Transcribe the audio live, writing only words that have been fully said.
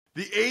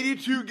The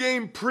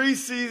 82-game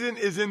preseason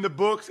is in the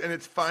books, and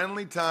it's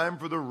finally time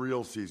for the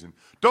real season.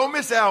 Don't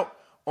miss out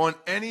on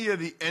any of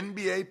the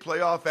NBA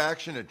playoff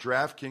action at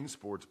DraftKings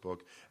Sportsbook,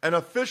 an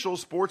official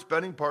sports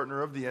betting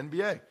partner of the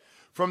NBA.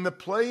 From the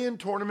play-in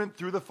tournament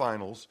through the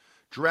finals,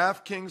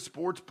 DraftKings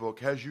Sportsbook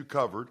has you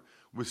covered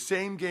with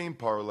same-game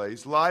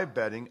parlays, live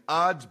betting,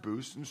 odds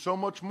boosts, and so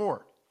much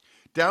more.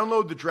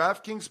 Download the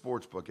DraftKings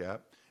Sportsbook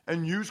app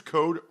and use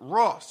code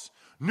ROSS.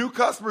 New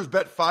customers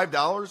bet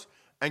 $5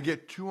 and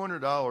get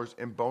 $200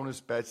 in bonus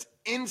bets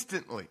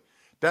instantly.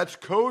 That's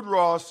code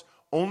ROSS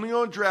only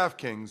on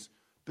DraftKings.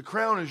 The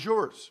crown is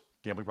yours.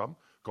 Gambling problem?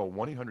 Call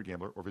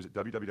 1-800-GAMBLER or visit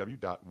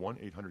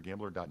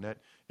www.1800gambler.net.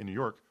 In New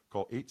York,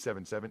 call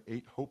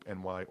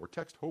 877-8-HOPE-NY or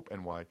text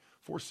HOPE-NY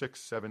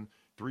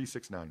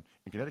 467-369.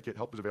 In Connecticut,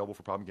 help is available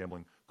for problem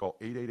gambling. Call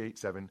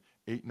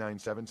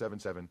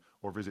 888-7-897-7777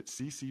 or visit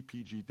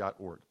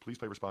ccpg.org. Please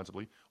play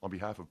responsibly. On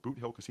behalf of Boot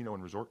Hill Casino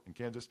and Resort in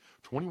Kansas,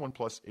 21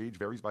 plus, age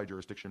varies by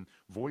jurisdiction,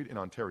 void in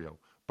Ontario.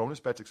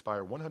 Bonus bets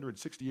expire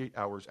 168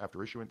 hours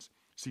after issuance.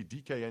 See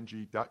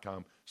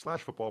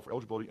dkng.com/football for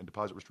eligibility and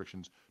deposit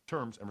restrictions,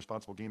 terms, and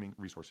responsible gaming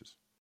resources.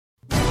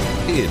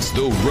 It's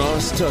the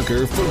Ross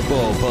Tucker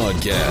Football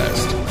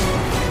Podcast.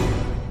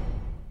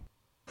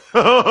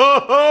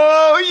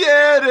 Oh,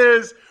 yeah, it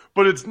is.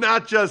 But it's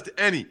not just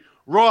any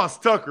Ross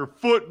Tucker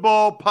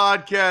Football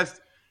Podcast.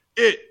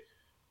 It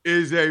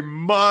is a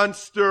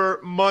Monster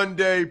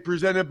Monday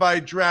presented by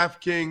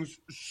DraftKings.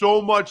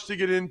 So much to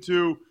get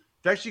into.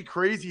 It's actually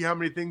crazy how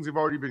many things have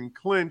already been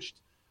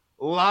clinched.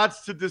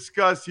 Lots to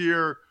discuss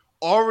here.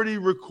 Already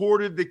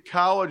recorded the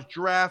College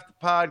Draft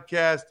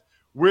Podcast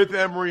with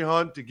Emory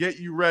Hunt to get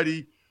you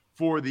ready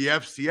for the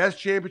FCS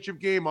Championship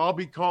game. I'll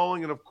be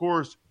calling, and of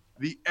course,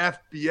 the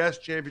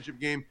FBS Championship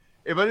game.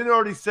 If I didn't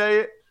already say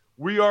it,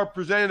 we are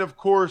presented, of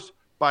course,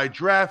 by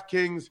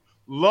DraftKings.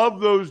 Love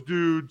those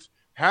dudes.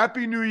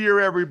 Happy New Year,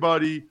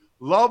 everybody.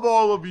 Love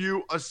all of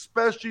you,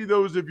 especially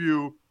those of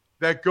you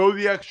that go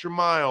the extra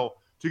mile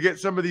to get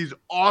some of these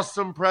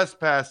awesome press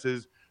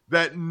passes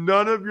that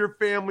none of your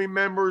family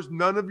members,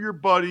 none of your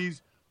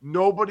buddies,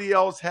 nobody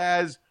else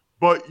has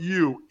but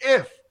you.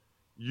 If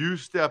you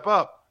step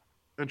up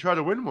and try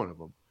to win one of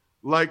them,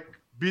 like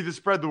be the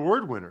spread the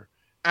word winner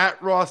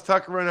at Ross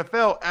Tucker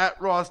NFL,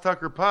 at Ross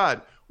Tucker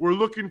Pod. We're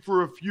looking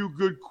for a few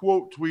good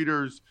quote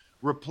tweeters,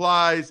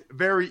 replies,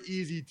 very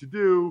easy to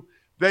do.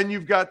 Then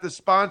you've got the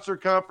sponsor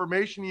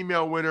confirmation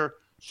email winner.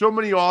 So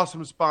many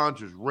awesome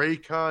sponsors: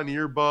 Raycon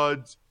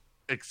earbuds,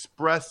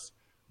 Express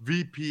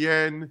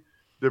VPN,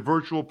 the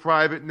virtual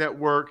private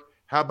network.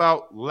 How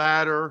about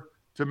Ladder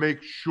to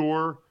make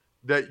sure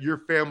that your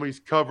family's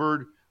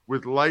covered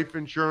with life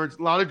insurance?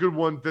 A lot of good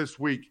ones this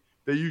week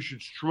that you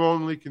should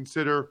strongly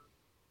consider.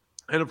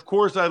 And of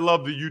course, I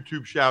love the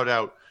YouTube shout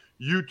out,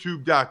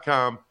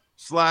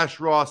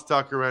 youtube.com/Ross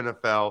Tucker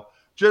NFL.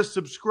 Just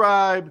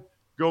subscribe,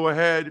 go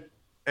ahead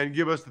and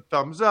give us the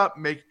thumbs up,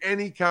 make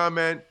any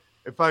comment.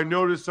 If I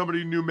notice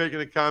somebody new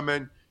making a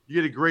comment,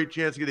 you get a great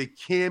chance to get a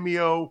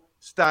cameo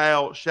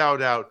style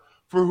shout out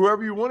for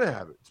whoever you want to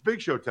have it. It's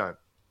Big Show time.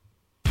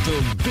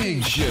 The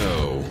Big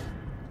Show.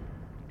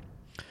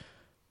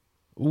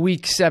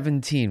 Week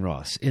 17,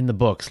 Ross, in the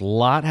books. A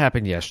lot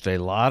happened yesterday.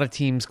 A lot of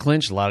teams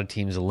clinched, a lot of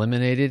teams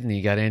eliminated, and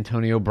you got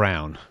Antonio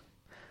Brown.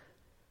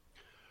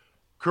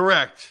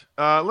 Correct.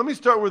 Let me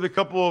start with a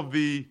couple of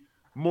the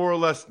more or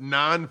less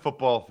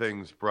non-football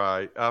things,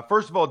 Bri.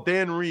 First of all,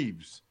 Dan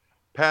Reeves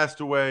passed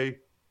away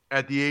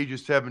at the age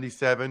of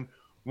 77.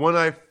 When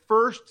I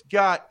first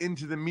got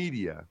into the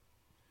media,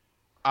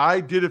 I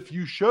did a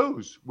few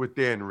shows with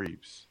Dan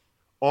Reeves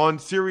on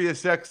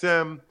Sirius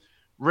XM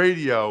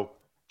radio.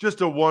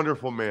 Just a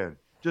wonderful man,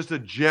 just a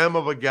gem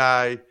of a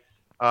guy,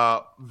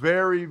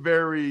 very,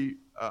 very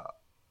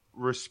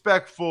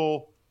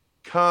respectful,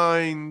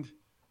 kind,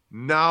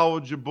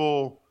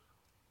 knowledgeable,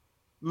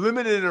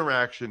 limited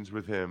interactions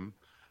with him.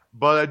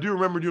 But I do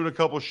remember doing a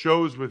couple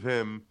shows with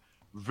him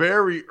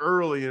very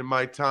early in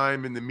my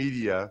time in the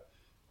media,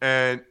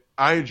 and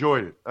I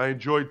enjoyed it. I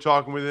enjoyed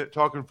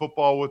talking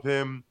football with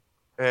him,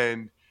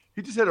 and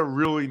he just had a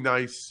really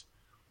nice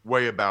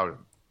way about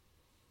him.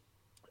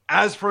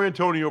 As for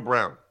Antonio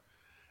Brown,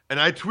 and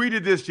I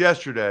tweeted this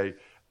yesterday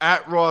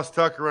at Ross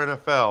Tucker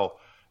NFL,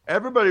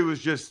 everybody was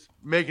just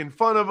making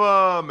fun of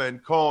him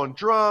and calling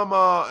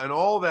drama and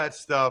all that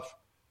stuff.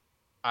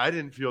 I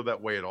didn't feel that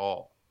way at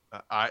all.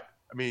 I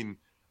mean,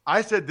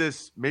 I said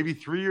this maybe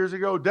 3 years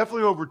ago,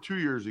 definitely over 2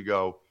 years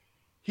ago.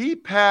 He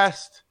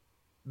passed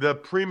the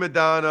prima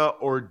donna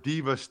or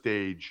diva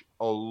stage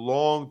a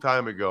long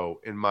time ago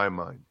in my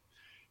mind.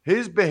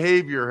 His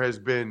behavior has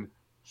been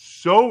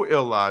so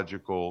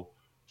illogical,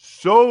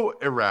 so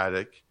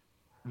erratic,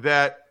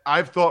 that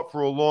I've thought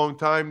for a long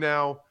time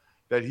now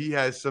that he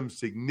has some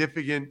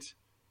significant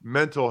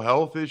mental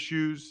health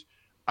issues.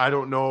 I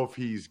don't know if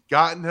he's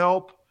gotten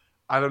help.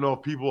 I don't know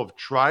if people have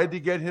tried to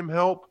get him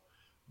help.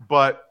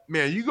 But,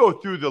 man, you go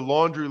through the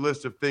laundry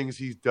list of things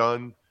he's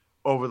done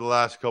over the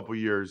last couple of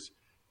years.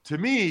 To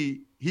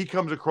me, he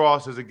comes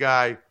across as a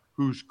guy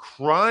who's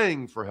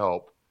crying for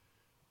help.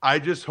 I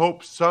just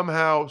hope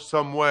somehow,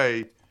 some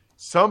way,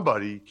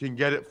 somebody can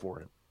get it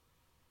for him.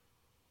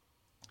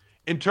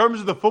 In terms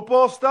of the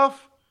football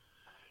stuff,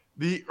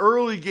 the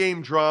early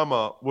game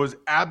drama was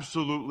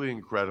absolutely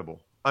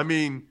incredible. I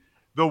mean,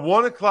 the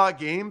 1 o'clock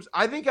games,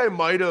 I think I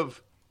might have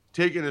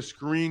taken a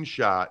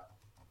screenshot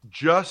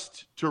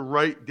just to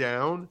write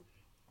down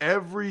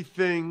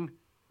everything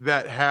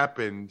that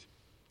happened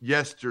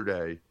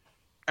yesterday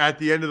at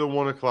the end of the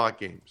 1 o'clock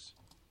games.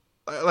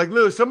 Like,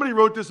 literally, somebody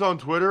wrote this on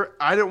Twitter.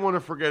 I didn't want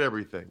to forget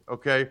everything,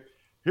 okay?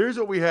 Here's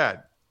what we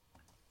had.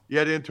 You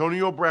had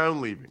Antonio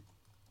Brown leaving.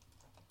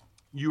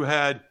 You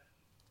had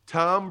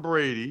Tom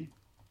Brady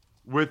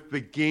with the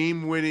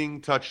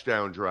game-winning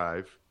touchdown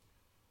drive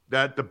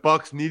that the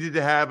Bucs needed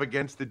to have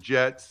against the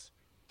Jets,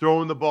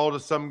 throwing the ball to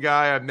some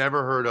guy I've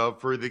never heard of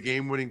for the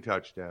game-winning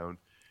touchdown.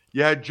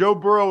 You had Joe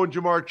Burrow and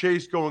Jamar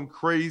Chase going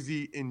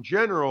crazy in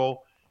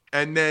general,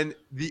 and then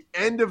the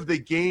end of the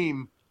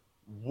game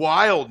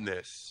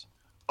wildness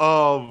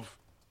of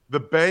the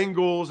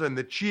Bengals and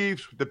the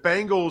Chiefs. The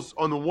Bengals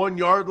on the 1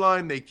 yard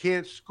line, they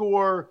can't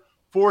score.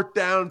 4th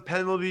down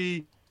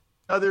penalty,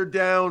 other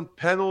down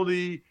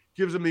penalty,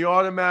 gives them the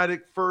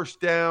automatic first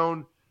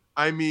down.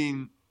 I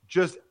mean,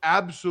 just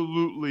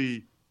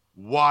absolutely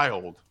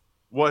wild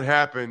what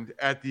happened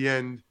at the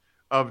end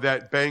of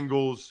that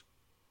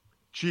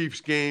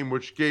Bengals-Chiefs game,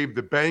 which gave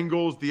the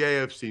Bengals the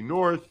AFC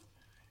North.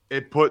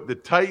 It put the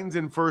Titans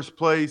in first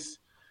place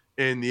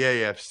in the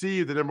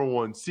AFC, the number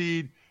 1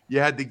 seed. You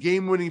had the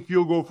game-winning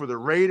field goal for the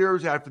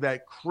Raiders after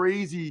that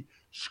crazy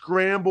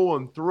scramble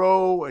and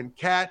throw and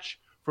catch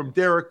from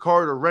Derek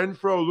Carr to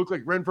Renfro. It looked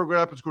like Renfro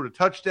got up and scored a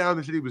touchdown.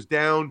 They said he was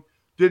down.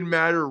 Didn't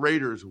matter.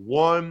 Raiders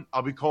won.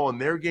 I'll be calling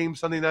their game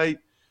Sunday night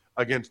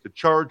against the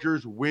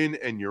Chargers. Win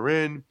and you're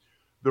in.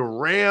 The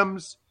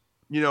Rams,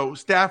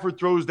 Stafford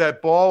throws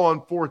that ball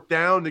on 4th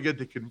down to get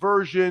the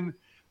conversion.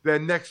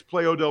 Then next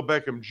play, Odell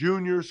Beckham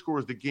Jr.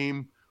 scores the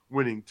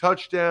game-winning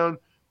touchdown.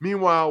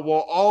 Meanwhile,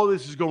 while all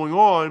this is going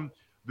on,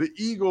 the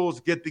Eagles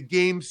get the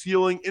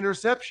game-sealing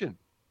interception.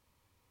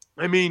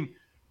 I mean,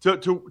 to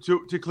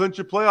clinch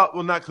a playoff,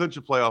 well, not clinch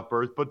a playoff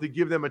berth, but to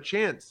give them a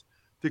chance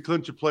to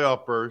clinch a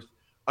playoff berth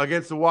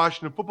against the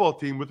Washington football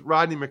team with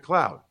Rodney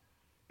McLeod.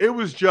 It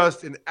was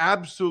just an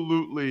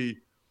absolutely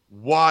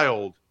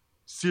wild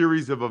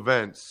series of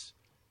events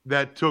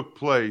that took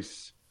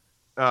place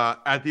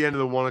at the end of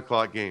the 1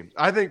 o'clock games.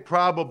 I think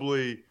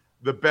probably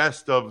the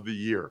best of the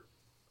year.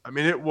 I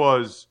mean, it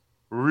was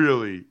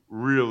really,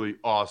 really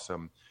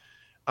awesome.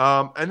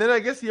 And then I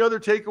guess the other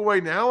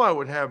takeaway now I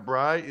would have,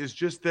 Bri, is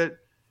just that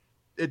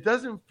it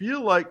doesn't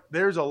feel like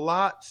there's a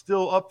lot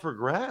still up for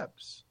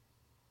grabs.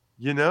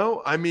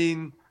 I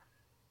mean,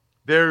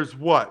 there's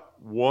what,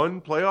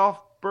 1 playoff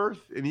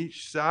berth in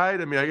each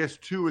side? I mean, I guess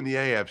 2 in the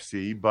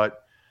AFC,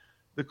 but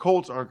the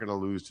Colts aren't going to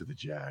lose to the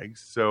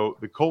Jags. So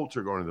the Colts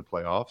are going to the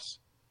playoffs.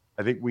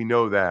 I think we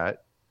know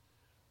that.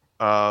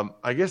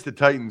 I guess the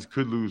Titans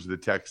could lose to the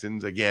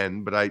Texans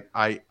again, but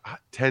I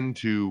tend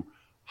to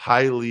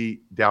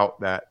highly doubt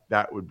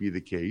that would be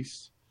the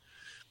case.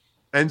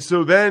 And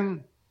so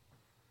then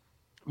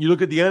you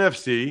look at the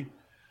NFC,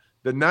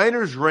 the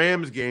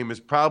Niners-Rams game is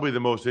probably the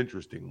most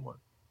interesting one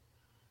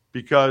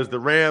because the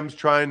Rams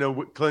trying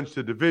to clinch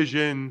the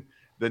division,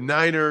 the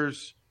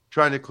Niners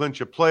trying to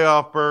clinch a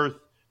playoff berth,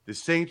 the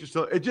Saints are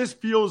still – it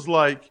just feels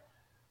like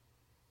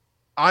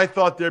I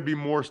thought there'd be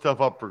more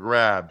stuff up for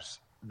grabs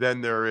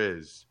than there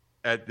is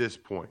at this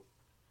point.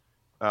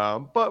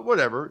 But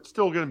whatever, it's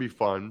still going to be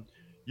fun.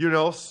 You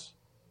know else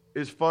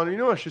is fun? You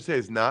know what I should say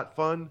is not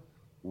fun?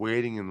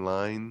 Waiting in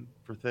line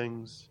for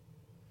things.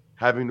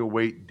 Having to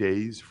wait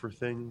days for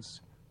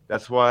things.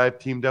 That's why I've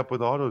teamed up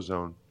with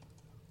AutoZone.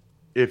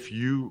 If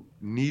you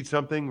need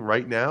something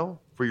right now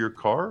for your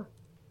car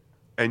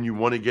and you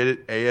want to get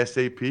it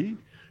ASAP,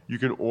 you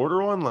can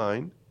order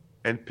online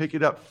and pick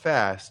it up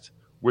fast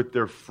with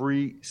their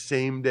free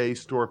same-day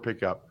store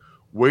pickup.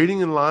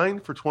 Waiting in line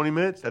for 20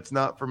 minutes, that's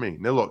not for me.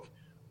 Now, look,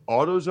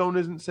 AutoZone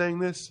isn't saying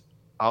this.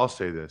 I'll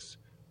say this.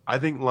 I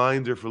think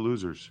lines are for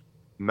losers.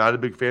 I'm not a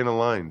big fan of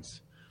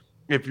lines.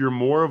 If you're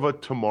more of a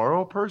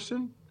tomorrow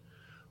person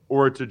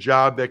or it's a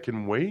job that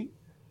can wait,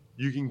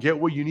 you can get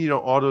what you need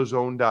on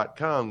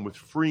AutoZone.com with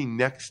free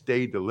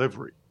next-day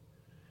delivery.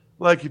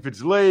 Like if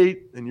it's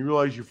late and you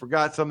realize you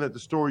forgot something at the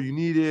store you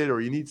needed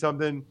or you need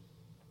something,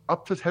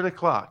 up to 10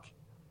 o'clock,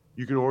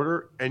 you can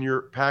order and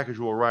your package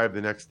will arrive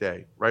the next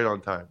day, right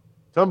on time.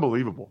 It's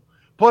unbelievable.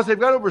 Plus, they've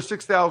got over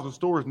 6,000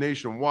 stores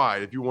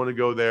nationwide if you want to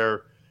go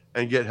there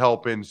and get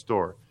help in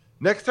store.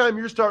 Next time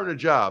you're starting a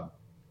job,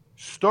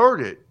 start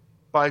it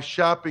by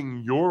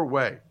shopping your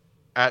way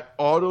at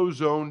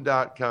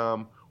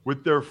AutoZone.com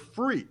with their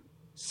free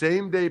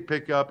same-day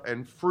pickup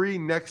and free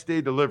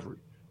next-day delivery.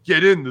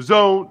 Get in the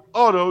zone,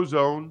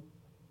 AutoZone.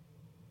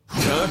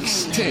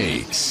 Tux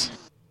Takes.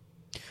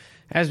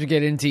 As we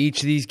get into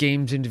each of these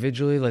games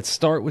individually, let's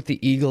start with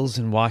the Eagles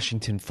and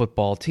Washington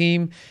football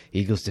team.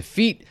 Eagles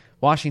defeat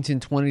Washington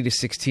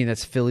 20-16.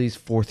 That's Philly's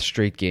fourth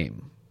straight win,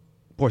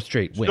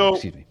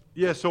 excuse me.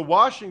 Yeah, so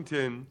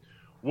Washington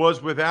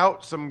was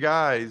without some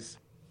guys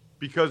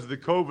because of the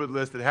COVID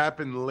list that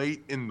happened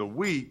late in the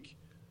week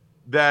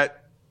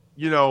that,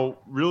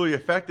 really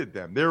affected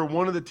them. They were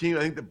one of the teams.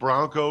 I think the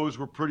Broncos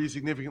were pretty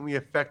significantly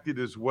affected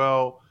as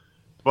well.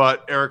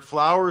 But Eric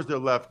Flowers, their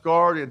left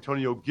guard,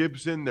 Antonio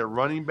Gibson, their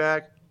running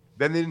back.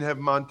 Then they didn't have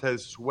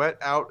Montez Sweat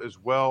out as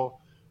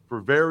well for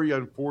very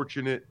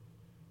unfortunate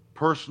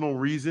personal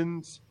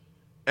reasons.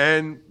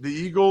 And the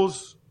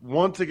Eagles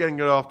once again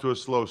got off to a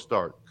slow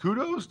start.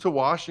 Kudos to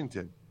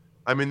Washington.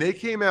 I mean, they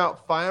came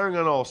out firing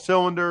on all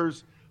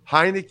cylinders.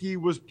 Heineke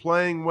was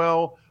playing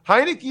well.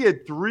 Heineke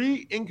had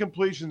 3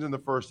 incompletions in the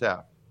first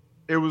half.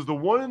 It was the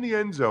one in the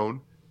end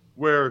zone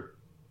where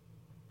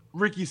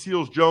Ricky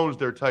Seals-Jones,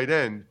 their tight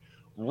end,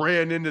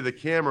 ran into the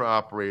camera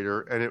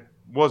operator, and it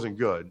wasn't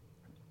good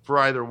for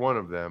either one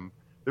of them.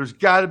 There's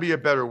got to be a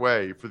better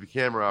way for the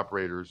camera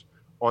operators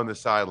on the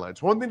sideline.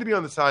 It's one thing to be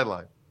on the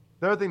sideline.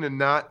 Another thing to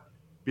not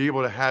be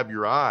able to have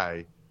your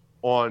eye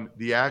on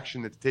the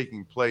action that's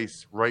taking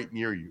place right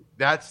near you.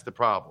 That's the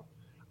problem.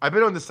 I've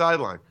been on the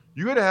sideline.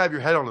 You got to have your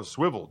head on a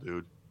swivel,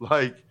 dude.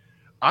 Like,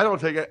 I don't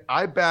take it.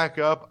 I back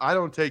up. I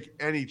don't take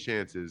any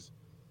chances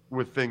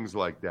with things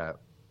like that.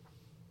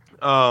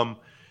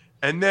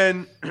 And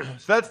then,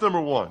 so that's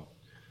number one.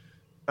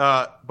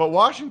 But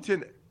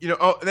Washington,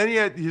 then he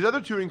had his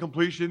other 2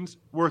 incompletions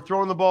were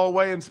throwing the ball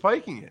away and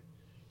spiking it.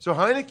 So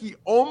Heineke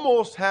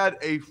almost had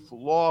a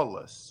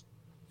flawless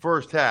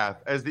first half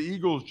as the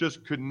Eagles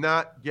just could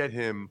not get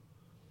him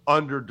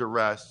under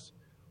duress.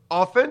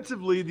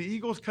 Offensively, the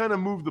Eagles kind of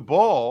moved the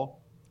ball,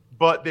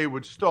 but they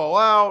would stall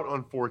out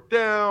on 4th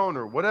down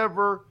or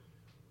whatever.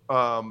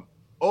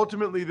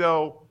 Ultimately,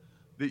 though,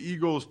 the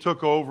Eagles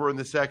took over in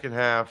the second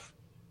half.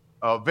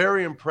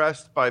 Very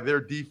impressed by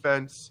their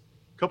defense.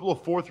 A couple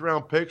of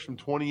 4th-round picks from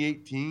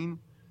 2018.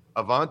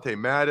 Avonte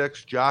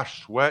Maddox,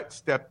 Josh Sweat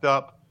stepped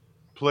up,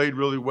 played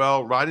really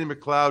well. Rodney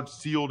McLeod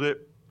sealed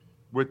it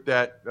with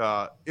that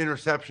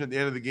interception at the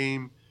end of the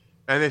game.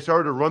 And they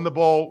started to run the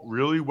ball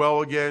really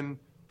well again.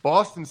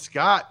 Boston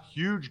Scott,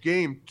 huge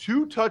game,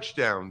 2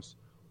 touchdowns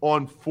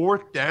on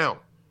 4th down,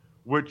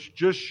 which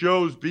just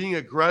shows being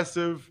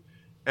aggressive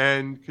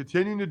and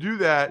continuing to do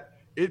that.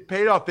 It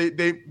paid off. They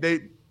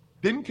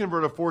didn't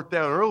convert a 4th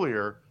down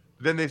earlier,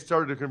 but then they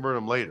started to convert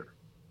them later.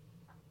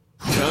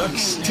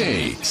 Ducks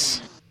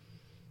Takes.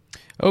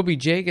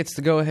 OBJ gets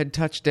the go-ahead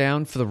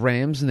touchdown for the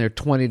Rams in their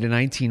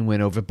 20-19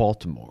 win over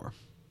Baltimore.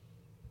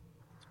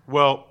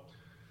 Well,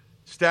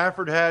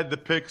 Stafford had the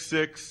pick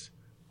 6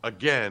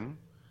 again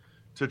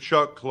to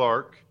Chuck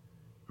Clark,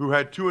 who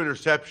had 2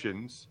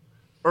 interceptions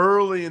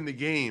early in the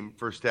game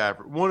for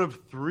Stafford. One of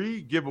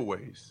 3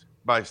 giveaways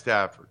by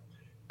Stafford.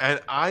 And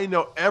I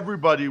know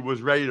everybody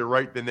was ready to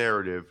write the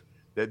narrative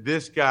that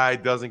this guy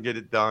doesn't get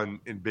it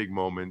done in big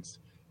moments.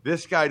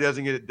 This guy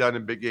doesn't get it done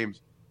in big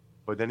games.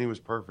 But then he was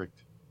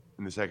perfect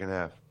in the second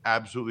half.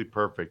 Absolutely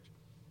perfect,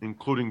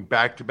 including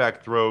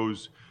back-to-back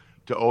throws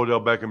to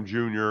Odell Beckham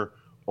Jr.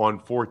 on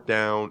 4th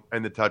down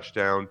and the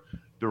touchdown.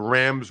 The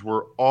Rams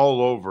were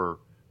all over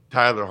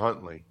Tyler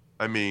Huntley.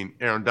 I mean,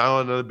 Aaron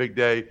Donald, another big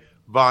day.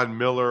 Von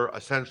Miller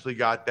essentially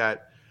got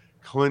that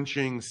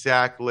clinching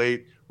sack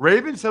late.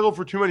 Ravens settled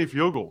for too many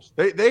field goals.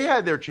 They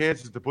had their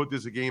chances to put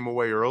this game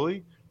away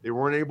early. They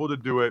weren't able to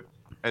do it,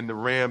 and the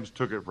Rams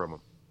took it from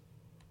them.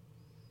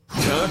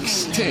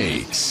 Ducks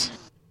Takes.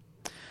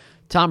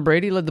 Tom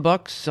Brady led the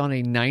Bucs on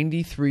a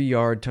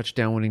 93-yard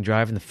touchdown-winning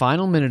drive in the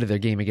final minute of their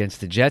game against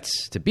the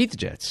Jets to beat the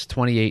Jets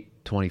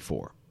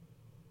 28-24.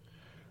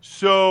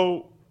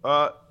 So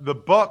the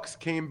Bucs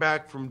came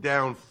back from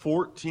down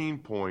 14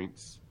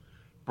 points.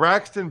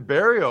 Braxton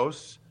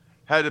Berrios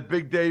had a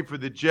big day for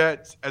the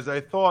Jets, as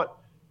I thought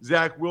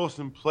Zach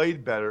Wilson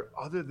played better,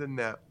 other than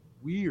that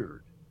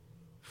weird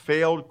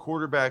failed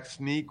quarterback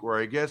sneak where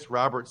I guess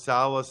Robert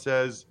Saleh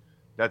says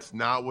that's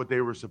not what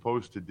they were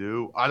supposed to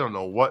do. I don't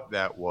know what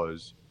that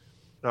was.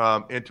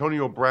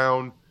 Antonio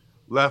Brown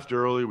left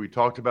early. We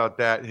talked about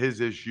that, his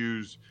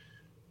issues.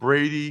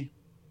 Brady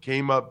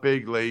came up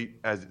big late,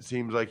 as it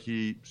seems like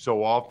he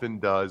so often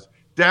does.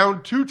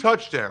 Down 2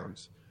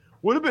 touchdowns.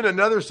 Would have been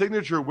another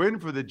signature win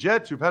for the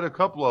Jets, who've had a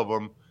couple of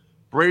them.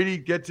 Brady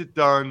gets it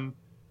done.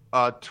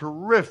 A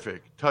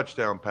terrific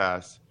touchdown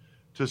pass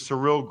to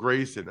Cyril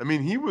Grayson. I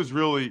mean,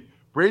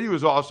 Brady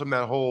was awesome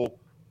that whole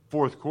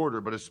 4th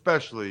quarter, but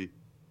especially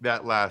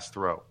that last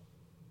throw.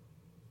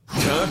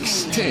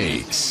 Ducks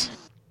Takes.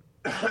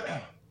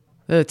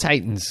 The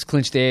Titans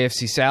clinched the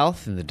AFC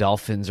South, and the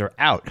Dolphins are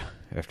out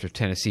after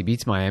Tennessee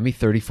beats Miami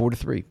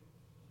 34-3.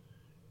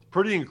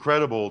 Pretty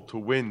incredible to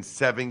win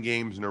 7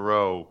 games in a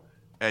row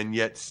and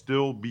yet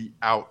still be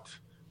out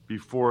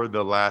before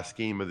the last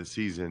game of the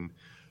season.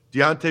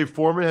 Deontay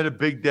Foreman had a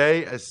big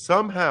day, as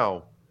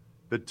somehow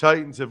the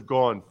Titans have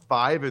gone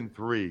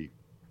 5-3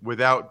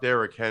 without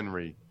Derrick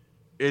Henry.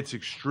 It's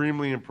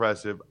extremely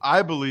impressive.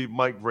 I believe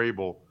Mike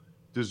Vrabel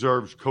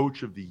deserves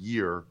Coach of the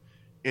Year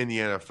in the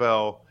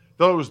NFL.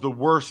 Thought it was the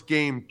worst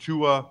game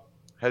Tua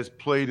has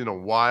played in a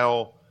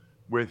while,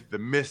 with the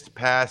missed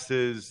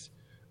passes,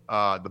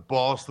 the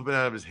ball slipping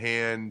out of his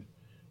hand,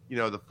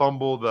 the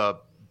fumble, the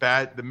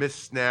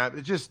missed snap.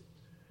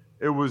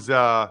 It was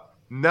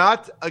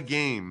not a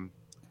game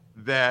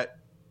that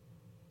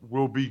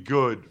will be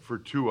good for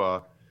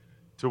Tua.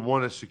 to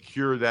want to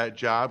secure that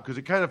job because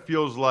it kind of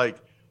feels like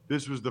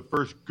this was the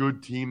first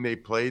good team they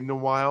played in a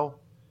while,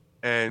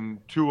 and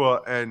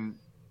Tua and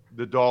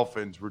the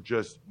Dolphins were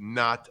just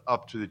not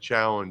up to the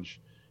challenge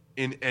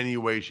in any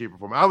way, shape, or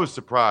form. I was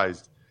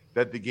surprised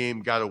that the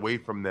game got away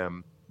from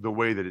them the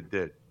way that it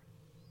did.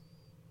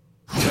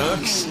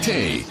 Ducks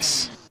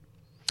Takes.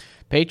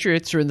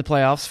 Patriots are in the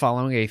playoffs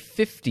following a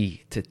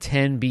 50-10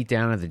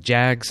 beatdown of the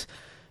Jags.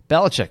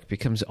 Belichick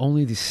becomes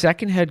only the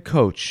second head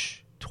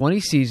coach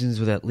 20 seasons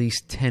with at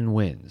least 10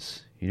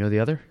 wins. You know the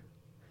other?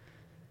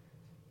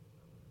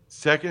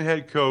 Second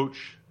head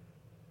coach,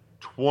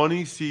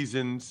 20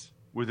 seasons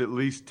with at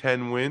least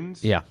 10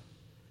 wins? Yeah.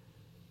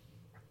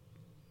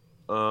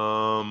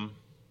 Don't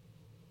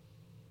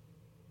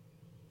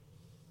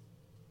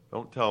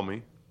tell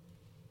me.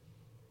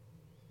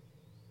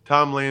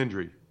 Tom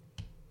Landry.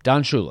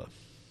 Don Shula.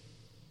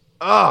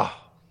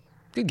 Ah,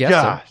 Good guess.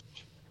 gosh.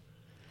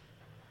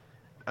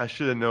 I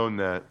should have known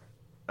that.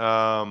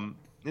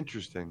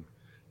 Interesting.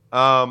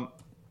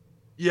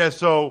 Yeah,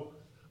 so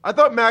I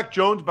thought Mac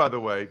Jones, by the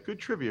way, good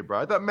trivia, bro.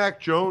 I thought Mac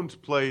Jones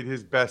played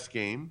his best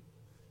game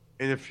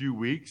in a few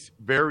weeks.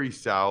 Very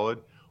solid.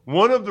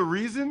 One of the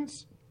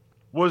reasons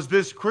was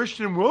this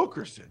Christian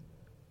Wilkerson,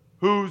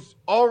 who's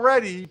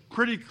already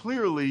pretty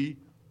clearly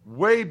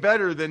way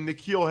better than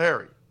N'Keal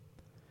Harry.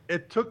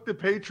 It took the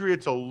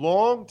Patriots a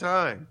long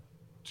time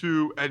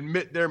to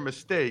admit their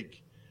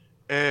mistake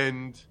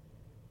and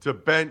to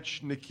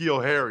bench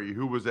N'Keal Harry,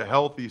 who was a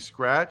healthy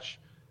scratch.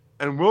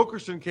 And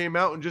Wilkerson came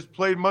out and just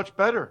played much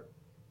better.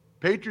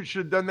 Patriots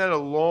should have done that a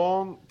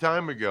long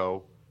time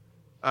ago.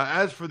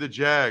 As for the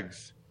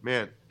Jags,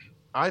 man,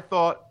 I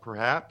thought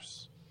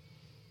perhaps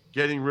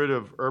getting rid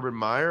of Urban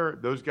Meyer,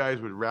 those guys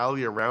would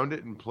rally around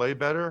it and play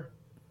better.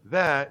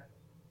 That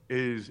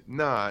is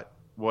not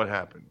what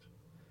happened.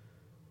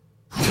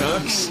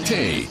 Ducks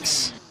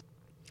Takes.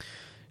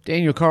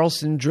 Daniel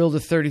Carlson drilled a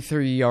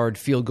 33-yard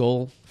field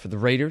goal for the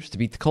Raiders to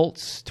beat the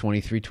Colts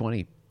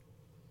 23-20.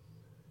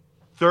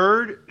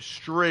 Third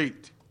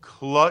straight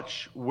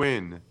clutch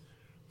win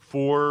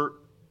for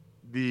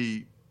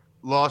the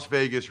Las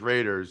Vegas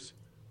Raiders.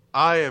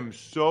 I am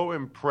so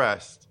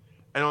impressed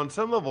and on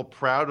some level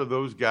proud of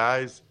those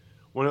guys.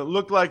 When it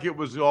looked like it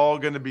was all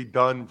going to be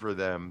done for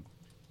them,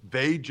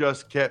 they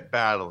just kept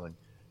battling.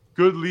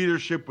 Good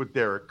leadership with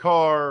Derek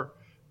Carr,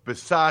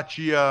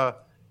 Bisaccia.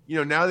 You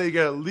know, now they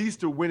get at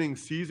least a winning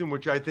season,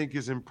 which I think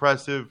is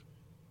impressive.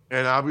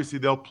 And obviously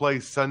they'll play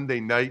Sunday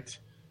night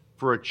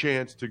for a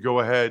chance to go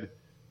ahead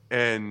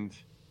and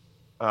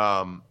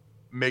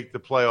make the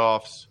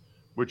playoffs,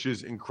 which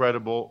is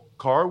incredible.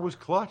 Carr was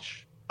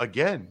clutch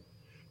again.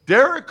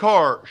 Derek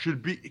Carr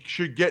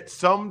should get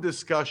some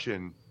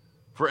discussion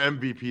for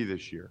MVP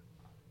this year.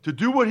 To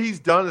do what he's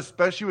done,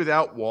 especially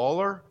without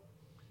Waller,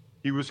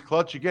 he was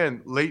clutch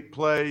again. Late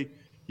play,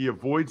 he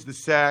avoids the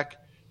sack,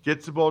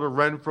 gets the ball to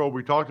Renfrow.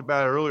 We talked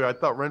about it earlier. I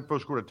thought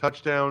Renfrow scored a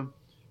touchdown.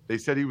 They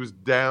said he was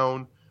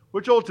down,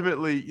 which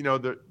ultimately, you know,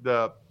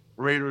 the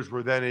Raiders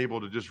were then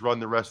able to just run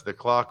the rest of the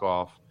clock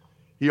off.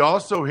 He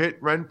also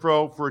hit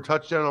Renfrow for a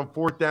touchdown on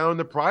fourth down in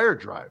the prior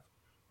drive.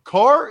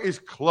 Carr is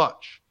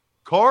clutch.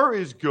 Carr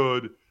is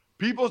good.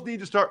 People need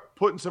to start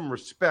putting some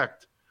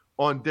respect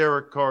on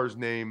Derek Carr's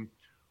name.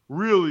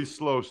 Really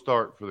slow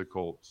start for the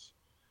Colts.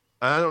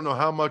 I don't know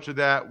how much of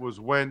that was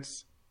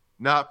Wentz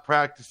not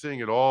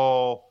practicing at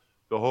all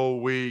the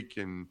whole week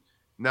and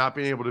not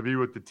being able to be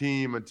with the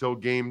team until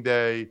game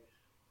day.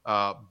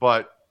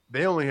 But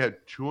they only had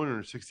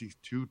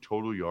 262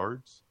 total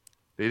yards.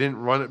 They didn't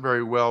run it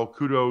very well.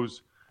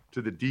 Kudos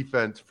to the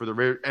defense for the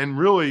Raiders. And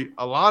really,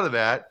 a lot of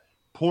that,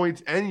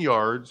 points and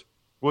yards,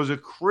 was a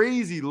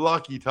crazy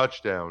lucky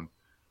touchdown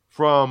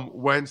from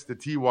Wentz to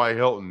T.Y.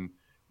 Hilton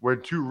where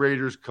two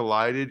Raiders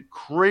collided.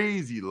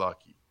 Crazy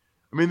lucky.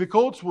 I mean, the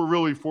Colts were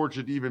really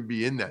fortunate to even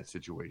be in that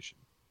situation.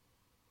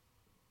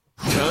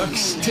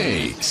 Ducks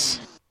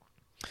Takes.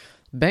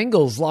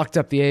 Bengals locked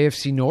up the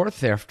AFC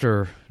North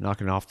after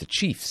knocking off the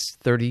Chiefs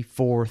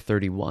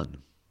 34-31.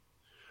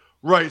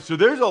 Right, so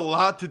there's a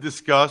lot to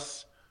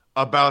discuss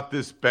about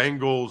this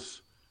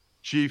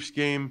Bengals-Chiefs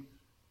game,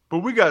 but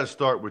we got to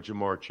start with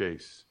Ja'Marr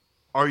Chase.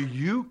 Are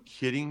you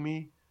kidding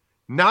me?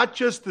 Not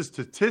just the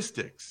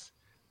statistics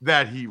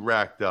that he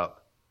racked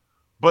up,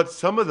 but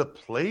some of the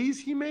plays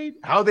he made,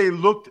 how they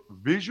looked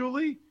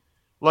visually,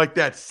 like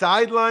that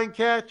sideline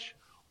catch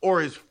or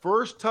his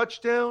first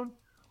touchdown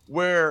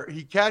where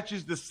he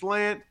catches the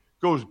slant,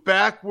 goes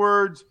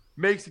backwards,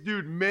 makes the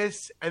dude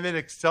miss, and then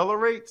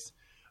accelerates.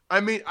 I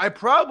mean, I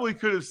probably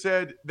could have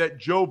said that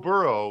Joe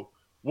Burrow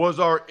was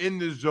our in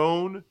the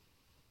zone,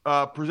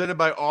 presented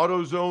by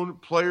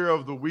AutoZone Player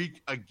of the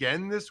Week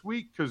again this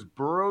week because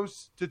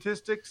Burrow's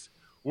statistics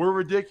were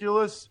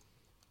ridiculous.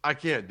 I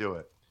can't do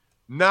it.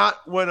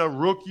 Not when a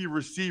rookie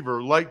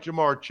receiver like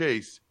Ja'Marr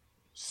Chase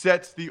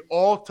sets the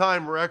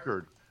all-time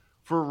record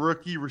for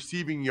rookie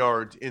receiving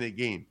yards in a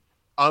game.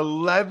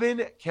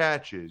 11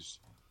 catches,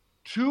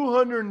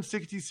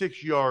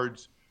 266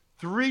 yards,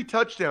 3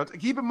 touchdowns. And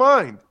keep in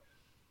mind,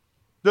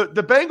 The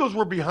Bengals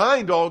were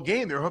behind all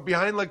game. They were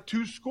behind like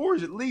 2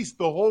 scores at least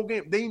the whole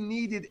game. They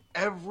needed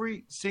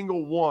every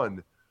single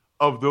one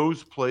of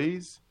those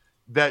plays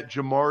that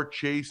Ja'Marr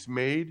Chase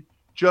made.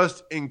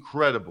 Just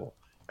incredible.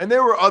 And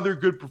there were other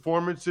good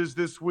performances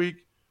this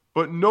week,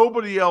 but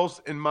nobody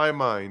else in my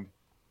mind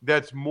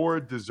that's more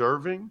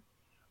deserving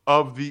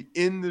of the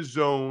In the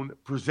Zone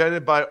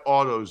presented by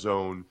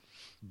AutoZone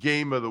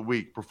game of the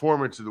week,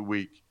 performance of the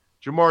week.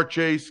 Ja'Marr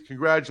Chase,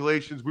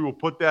 congratulations. We will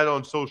put that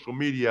on social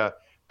media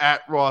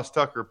at Ross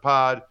Tucker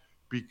Pod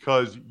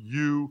because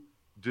you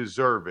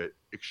deserve it.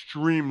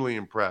 Extremely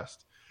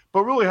impressed.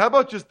 But really, how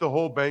about just the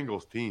whole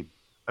Bengals team?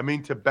 I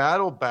mean, to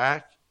battle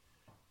back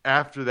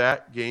after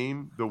that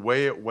game, the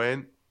way it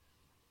went,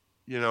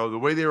 the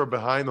way they were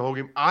behind the whole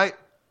game.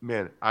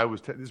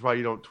 This is why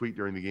you don't tweet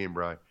during the game,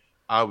 Bri.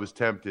 I was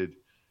tempted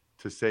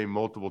to say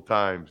multiple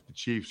times the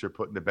Chiefs are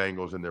putting the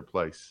Bengals in their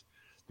place.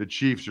 The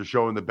Chiefs are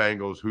showing the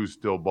Bengals who's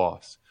still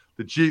boss.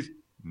 The Chiefs,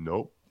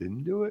 nope,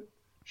 didn't do it.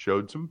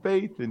 Showed some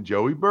faith in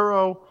Joey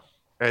Burrow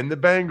and the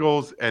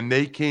Bengals, and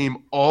they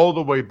came all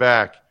the way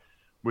back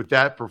with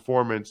that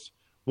performance.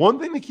 One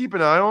thing to keep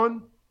an eye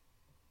on,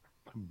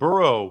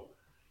 Burrow,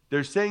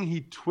 they're saying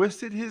he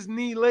twisted his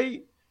knee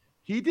late.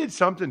 He did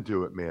something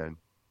to it, man.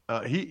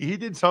 He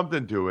did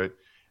something to it.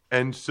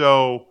 And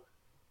so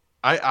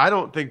I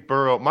don't think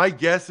Burrow – my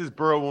guess is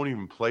Burrow won't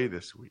even play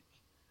this week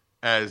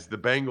as the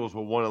Bengals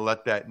will want to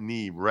let that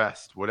knee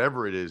rest,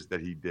 whatever it is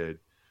that he did.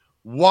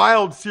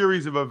 Wild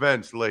series of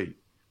events late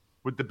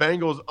with the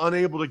Bengals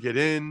unable to get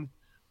in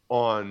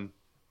on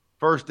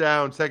first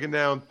down, second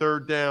down,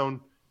 third down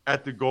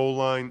at the goal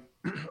line.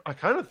 I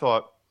kind of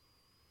thought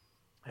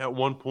at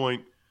one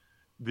point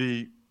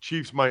the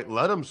Chiefs might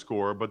let them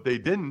score, but they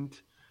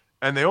didn't.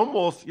 And they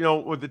almost,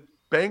 with the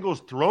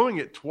Bengals throwing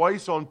it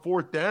twice on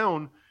fourth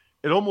down,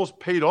 it almost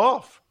paid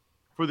off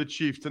for the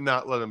Chiefs to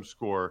not let them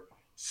score.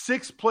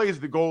 6 plays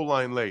at the goal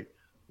line late.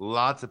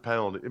 Lots of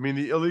penalty. I mean,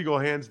 the illegal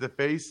hands to the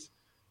face,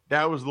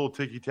 that was a little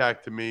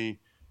ticky-tack to me.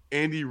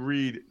 Andy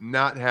Reid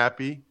not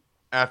happy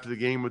after the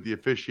game with the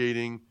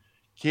officiating.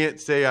 Can't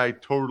say I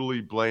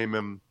totally blame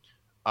him.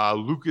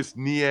 Lucas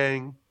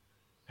Niang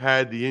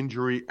had the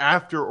injury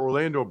after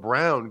Orlando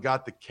Brown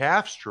got the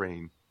calf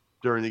strain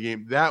during the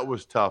game. That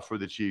was tough for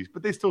the Chiefs,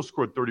 but they still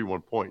scored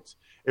 31 points.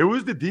 It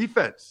was the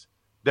defense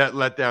that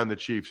let down the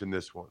Chiefs in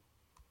this one.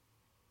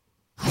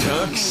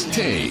 Tuck's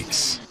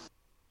Takes.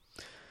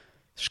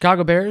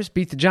 Chicago Bears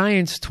beat the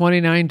Giants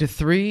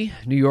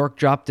 29-3. New York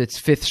dropped its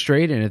 5th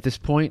straight, and at this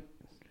point,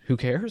 who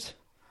cares?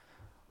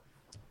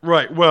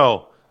 Right.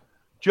 Well,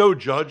 Joe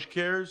Judge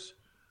cares,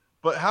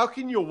 but how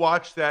can you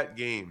watch that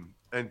game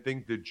and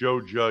think that Joe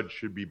Judge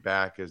should be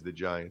back as the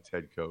Giants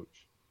head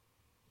coach?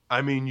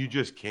 I mean, you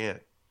just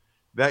can't.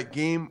 That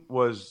game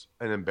was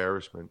an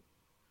embarrassment.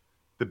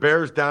 The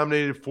Bears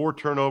dominated 4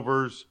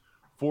 turnovers,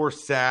 4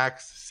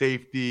 sacks,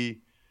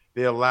 safety.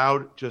 They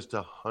allowed just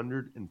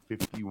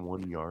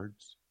 151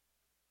 yards.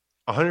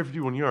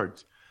 151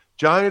 yards.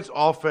 Giants'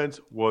 offense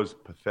was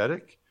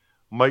pathetic.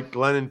 Mike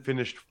Glennon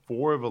finished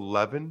 4 of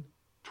 11,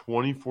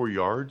 24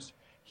 yards.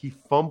 He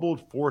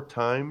fumbled 4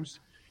 times.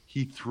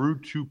 He threw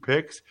 2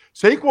 picks.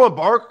 Saquon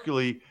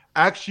Barkley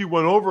actually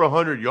went over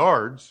 100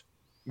 yards,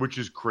 which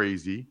is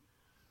crazy.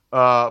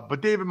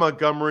 But David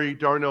Montgomery,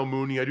 Darnell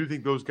Mooney, I do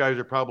think those guys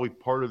are probably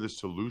part of the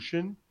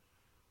solution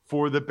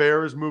for the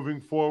Bears moving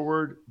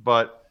forward.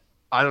 But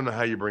I don't know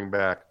how you bring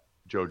back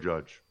Joe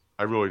Judge.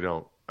 I really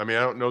don't. I mean,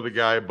 I don't know the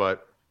guy,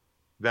 but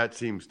that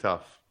seems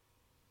tough.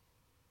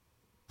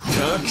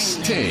 Tuck's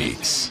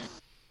Takes.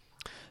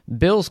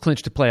 Bills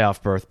clinched a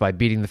playoff berth by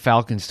beating the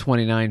Falcons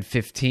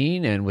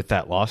 29-15, and with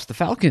that loss, the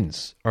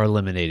Falcons are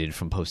eliminated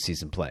from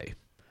postseason play.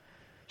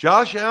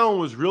 Josh Allen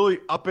was really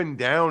up and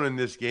down in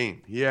this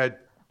game. He had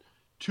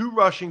 2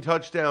 rushing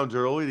touchdowns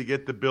early to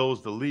get the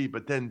Bills the lead,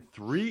 but then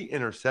 3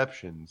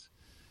 interceptions.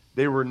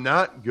 They were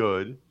not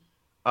good.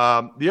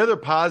 The other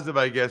positive,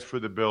 I guess, for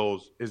the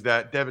Bills is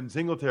that Devin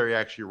Singletary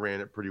actually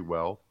ran it pretty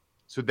well.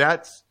 So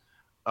that's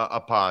a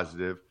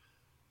positive.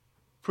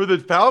 For the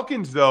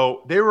Falcons,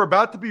 though, they were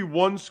about to be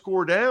 1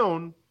 score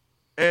down,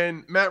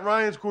 and Matt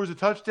Ryan scores a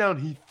touchdown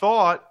he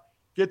thought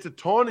gets a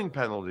taunting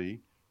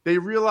penalty. They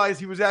realized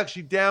he was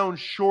actually down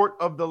short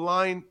of the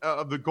line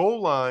of the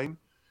goal line,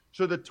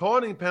 so the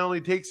taunting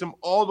penalty takes them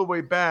all the way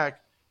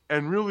back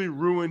and really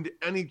ruined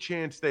any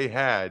chance they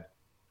had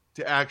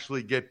to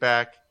actually get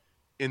back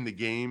in the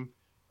game.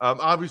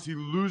 Obviously,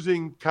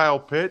 losing Kyle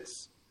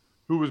Pitts,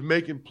 who was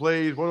making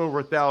plays, went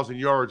over 1,000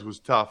 yards, was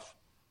tough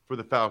for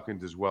the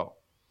Falcons as well.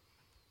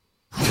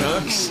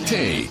 Tuck's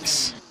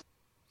Takes.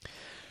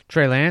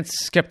 Trey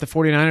Lance kept the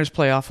 49ers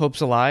playoff hopes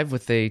alive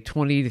with a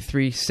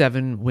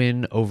 20-3-7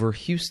 win over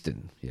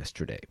Houston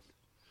yesterday.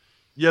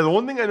 Yeah, the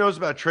one thing I noticed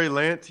about Trey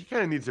Lance, he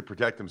kind of needs to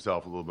protect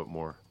himself a little bit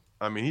more.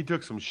 I mean, he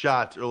took some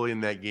shots early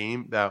in that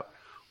game that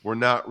were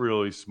not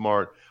really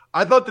smart.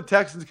 I thought the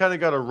Texans kind of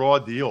got a raw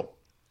deal.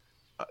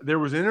 There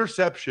was an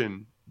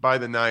interception by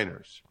the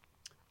Niners,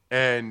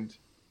 and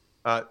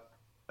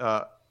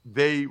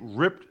they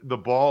ripped the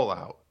ball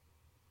out.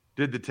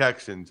 did the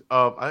Texans.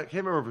 I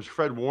can't remember if it was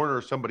Fred Warner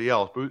or somebody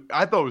else, but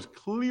I thought it was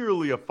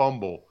clearly a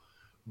fumble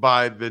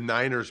by the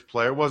Niners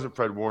player. It wasn't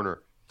Fred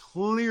Warner.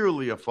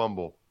 Clearly a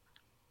fumble.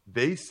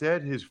 They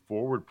said his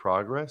forward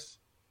progress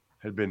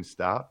had been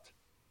stopped.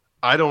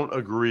 I don't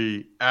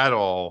agree at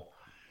all.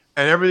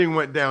 And everything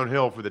went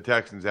downhill for the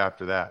Texans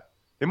after that.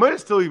 They might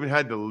have still even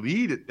had the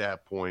lead at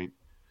that point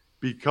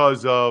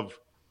because of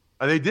 –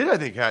 they did, I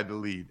think, had the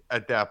lead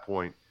at that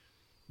point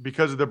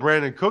because of the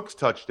Brandon Cooks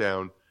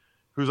touchdown,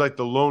 who's like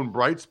the lone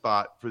bright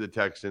spot for the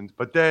Texans.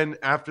 But then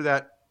after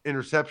that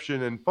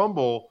interception and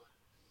fumble,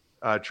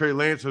 Trey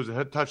Lance was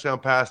a touchdown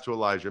pass to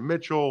Elijah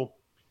Mitchell.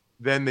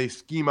 Then they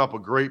scheme up a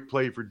great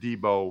play for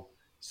Deebo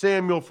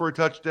Samuel for a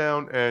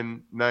touchdown,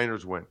 and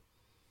Niners win.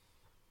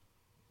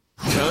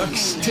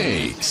 Ducks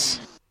takes.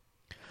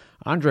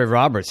 Andre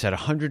Roberts had a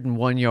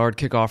 101-yard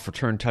kickoff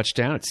return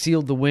touchdown. It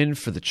sealed the win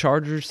for the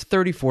Chargers,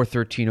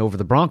 34-13 over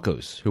the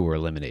Broncos, who were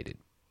eliminated.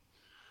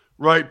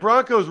 Right.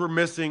 Broncos were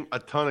missing a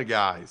ton of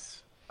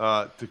guys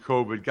to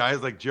COVID.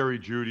 Guys like Jerry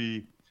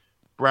Jeudy,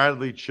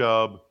 Bradley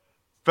Chubb.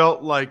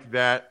 Felt like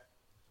that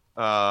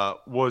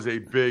was a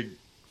big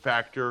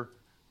factor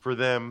for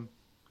them.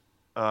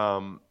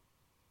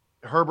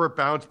 Herbert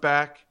bounced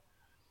back,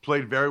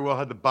 played very well,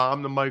 had the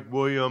bomb to Mike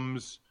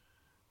Williams.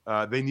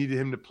 They needed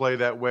him to play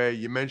that way.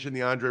 You mentioned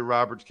the Andre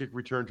Roberts kick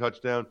return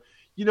touchdown.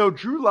 You know,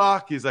 Drew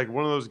Lock is like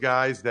one of those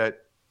guys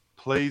that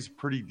plays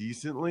pretty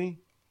decently,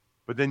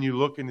 but then you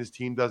look and his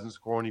team doesn't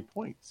score any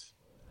points.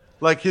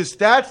 Like his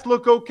stats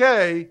look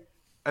okay,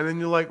 and then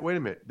you're like, wait a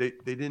minute, they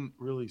didn't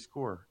really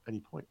score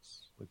any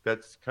points. Like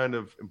that's kind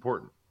of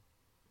important.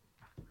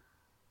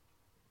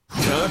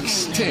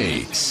 Ducks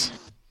takes.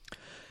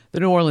 The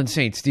New Orleans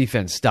Saints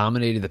defense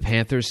dominated the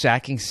Panthers,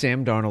 sacking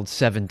Sam Darnold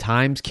 7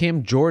 times.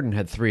 Cam Jordan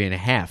had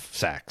 3.5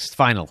 sacks.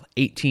 Final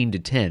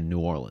 18-10 New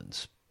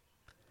Orleans.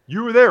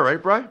 You were there,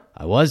 right, Brian?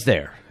 I was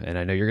there, and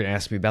I know you're going to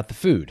ask me about the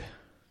food.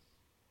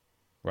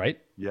 Right?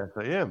 Yes,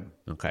 I am.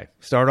 Okay.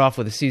 Start off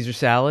with a Caesar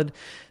salad,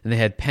 and they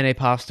had penne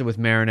pasta with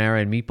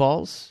marinara and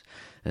meatballs,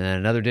 and then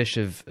another dish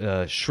of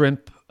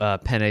shrimp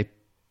pasta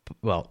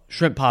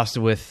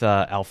with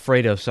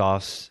Alfredo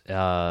sauce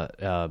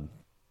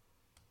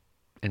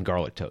and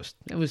garlic toast.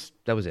 That was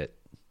it.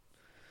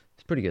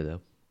 It's pretty good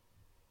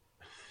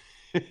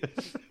though.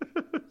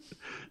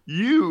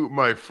 You,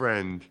 my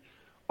friend,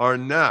 are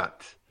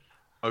not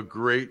a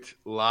great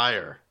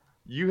liar.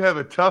 You have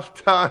a tough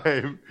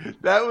time.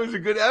 That was a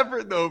good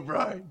effort though,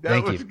 Brian.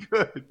 That was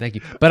good. Thank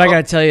you. But I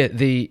got to tell you,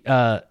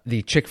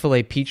 the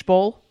Chick-fil-A Peach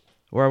Bowl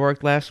where I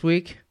worked last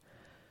week,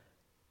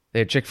 they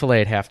had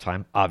Chick-fil-A at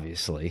halftime,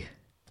 obviously.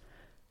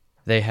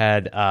 They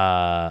had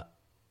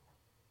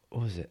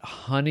what was it?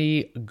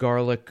 Honey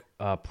garlic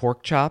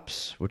pork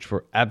chops, which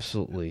were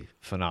absolutely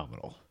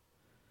phenomenal.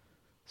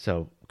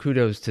 So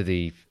kudos to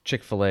the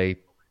Chick-fil-A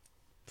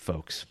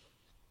folks.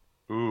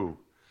 Ooh,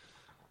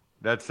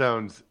 that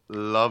sounds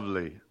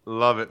lovely.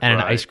 Love it. And Brian.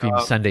 an ice cream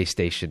sundae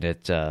station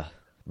at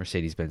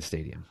Mercedes-Benz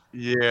Stadium.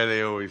 Yeah,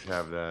 they always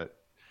have that.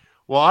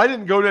 Well, I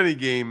didn't go to any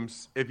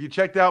games. If you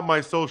checked out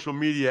my social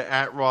media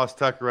at Ross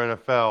Tucker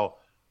NFL,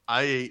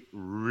 I ate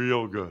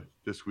real good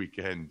this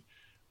weekend.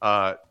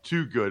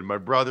 Too good. My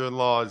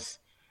brother-in-law's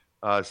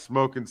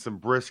smoking some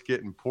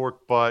brisket and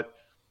pork butt.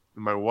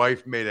 And my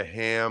wife made a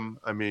ham.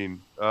 I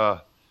mean,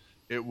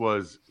 it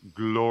was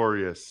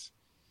glorious.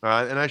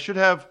 And I should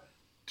have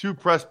 2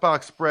 press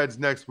box spreads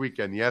next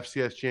weekend, the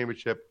FCS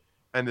Championship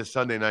and the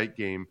Sunday night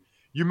game.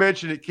 You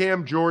mentioned it.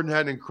 Cam Jordan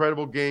had an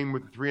incredible game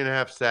with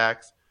 3.5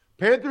 sacks.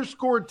 Panthers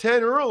scored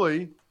 10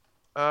 early,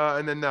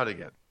 and then not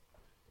again.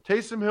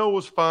 Taysom Hill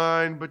was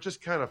fine, but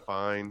just kind of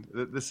fine.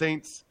 The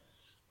Saints,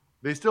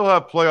 they still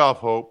have playoff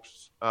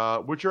hopes,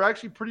 which are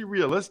actually pretty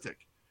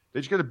realistic. They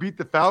just got to beat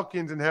the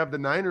Falcons and have the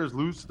Niners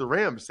lose to the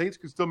Rams. Saints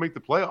can still make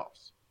the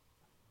playoffs.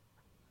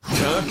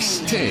 Ducks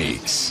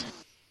takes.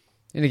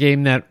 In a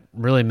game that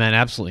really meant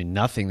absolutely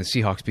nothing, the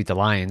Seahawks beat the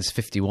Lions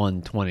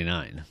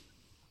 51-29.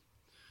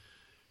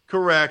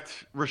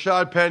 Correct.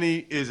 Rashad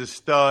Penny is a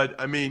stud.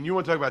 I mean, you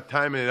want to talk about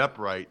timing it up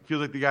right.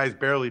 Feels like the guy's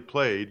barely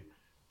played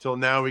till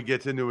now he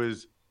gets into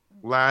his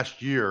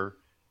last year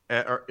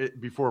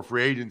before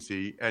free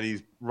agency, and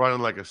he's running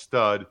like a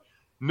stud.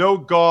 No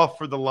Goff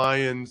for the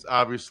Lions,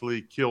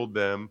 obviously killed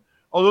them.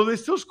 Although they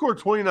still scored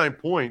 29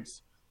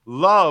 points.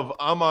 Love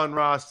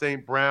Amon-Ra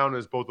St. Brown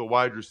as both a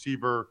wide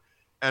receiver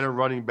and a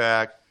running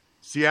back.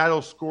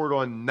 Seattle scored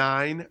on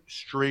 9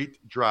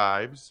 straight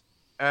drives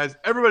as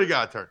everybody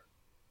got a turn.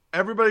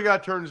 Everybody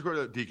got turned to score.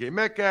 DK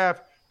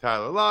Metcalf,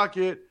 Tyler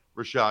Lockett,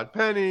 Rashad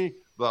Penny,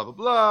 blah, blah,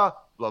 blah,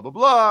 blah, blah,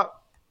 blah.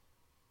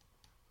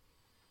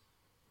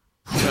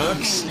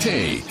 Ducks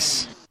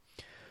takes.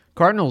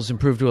 Cardinals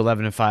improved to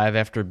 11-5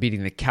 after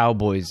beating the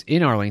Cowboys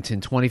in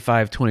Arlington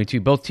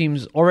 25-22. Both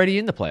teams already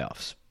in the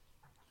playoffs.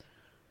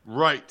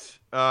 Right.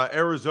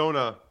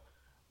 Arizona,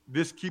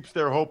 this keeps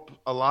their hope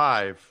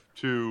alive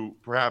to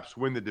perhaps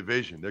win the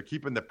division. They're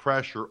keeping the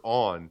pressure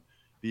on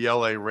the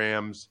LA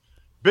Rams.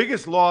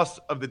 Biggest loss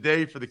of the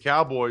day for the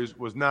Cowboys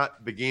was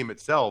not the game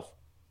itself.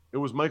 It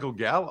was Michael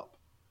Gallup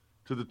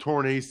to the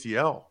torn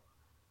ACL.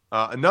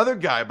 Another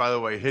guy, by the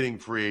way, hitting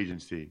free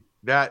agency.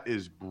 That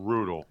is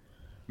brutal.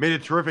 Made a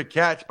terrific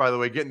catch, by the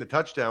way, getting the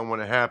touchdown when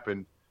it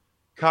happened.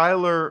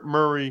 Kyler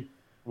Murray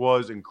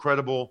was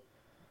incredible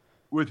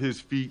with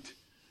his feet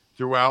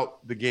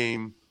throughout the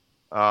game,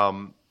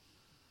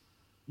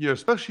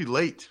 especially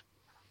late.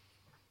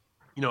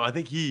 I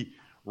think he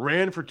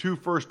ran for 2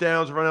 first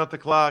downs, run out the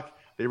clock.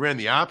 They ran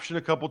the option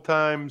a couple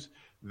times.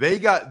 They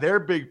got their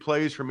big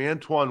plays from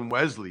Antoine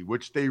Wesley,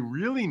 which they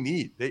really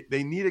need.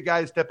 They need a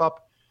guy to step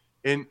up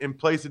in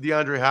place of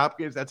DeAndre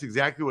Hopkins. That's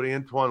exactly what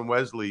Antoine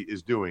Wesley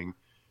is doing.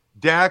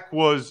 Dak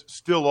was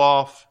still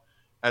off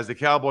as the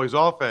Cowboys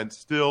offense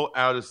still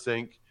out of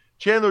sync.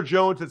 Chandler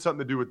Jones had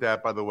something to do with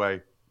that, by the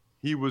way.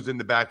 He was in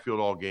the backfield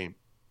all game.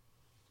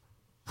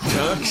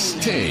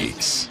 Tux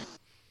Takes.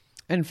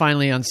 And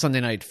finally, on Sunday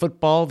Night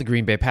Football, the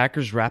Green Bay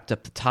Packers wrapped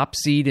up the top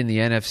seed in the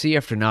NFC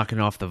after knocking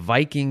off the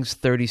Vikings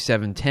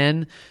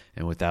 37-10.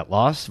 And with that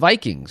loss,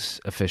 Vikings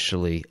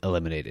officially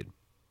eliminated.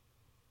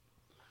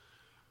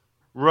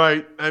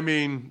 Right. I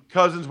mean,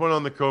 Cousins went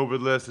on the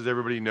COVID list, as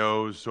everybody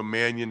knows. So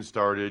Mannion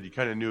started. You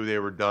kind of knew they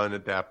were done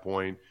at that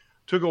point.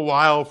 Took a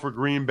while for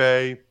Green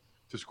Bay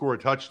to score a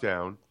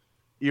touchdown,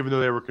 even though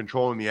they were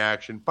controlling the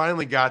action.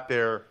 Finally got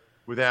there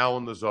with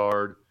Allen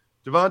Lazard.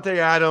 Devontae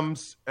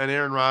Adams and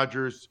Aaron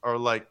Rodgers are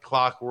like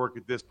clockwork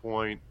at this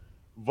point.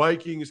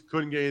 Vikings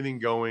couldn't get anything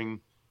going.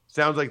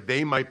 Sounds like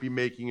they might be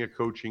making a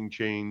coaching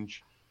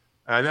change.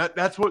 And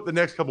that's what the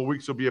next couple of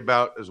weeks will be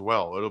about as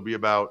well. It'll be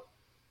about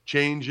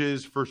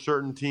changes for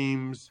certain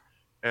teams,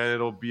 and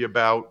it'll be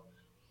about,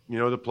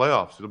 the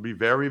playoffs. It'll be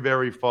very,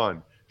 very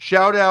fun.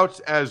 Shout outs,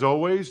 as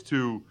always,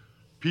 to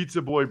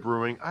Pizza Boy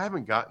Brewing. I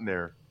haven't gotten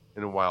there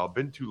in a while. It's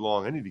been too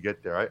long. I need to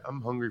get there.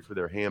 I'm hungry for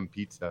their ham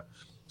pizza.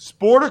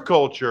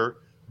 Sporticulture,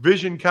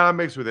 Vision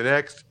Comics with an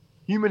X,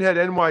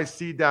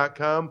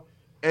 HumanHeadNYC.com,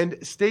 and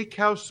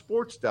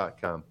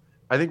SteakhouseSports.com.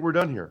 I think we're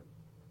done here.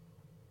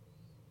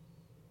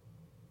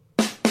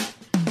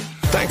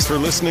 Thanks for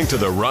listening to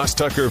the Ross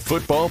Tucker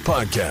Football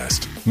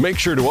Podcast. Make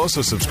sure to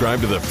also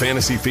subscribe to the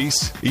Fantasy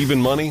Feast, Even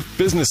Money,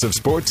 Business of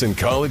Sports, and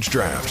College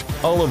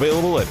Draft. All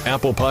available at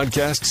Apple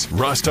Podcasts,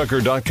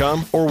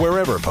 RossTucker.com, or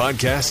wherever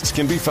podcasts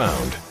can be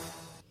found.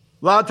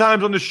 A lot of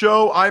times on the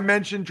show, I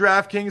mentioned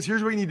DraftKings.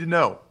 Here's what you need to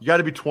know. You got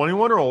to be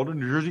 21 or older,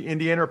 New Jersey,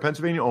 Indiana, or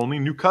Pennsylvania only.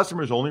 New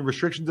customers only.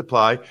 Restrictions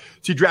apply.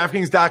 See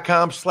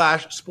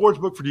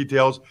DraftKings.com/sportsbook for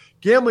details.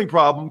 Gambling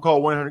problem,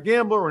 call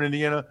 1-800-GAMBLER, or in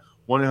Indiana,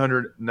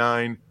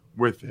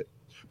 1-800-9-WITH-IT.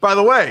 By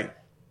the way,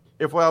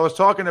 if what I was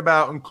talking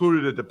about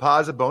included a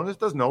deposit bonus,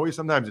 doesn't always,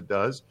 sometimes it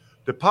does.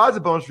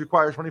 Deposit bonus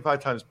requires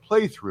 25 times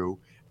playthrough,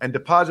 and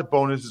deposit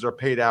bonuses are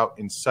paid out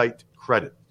in site credit.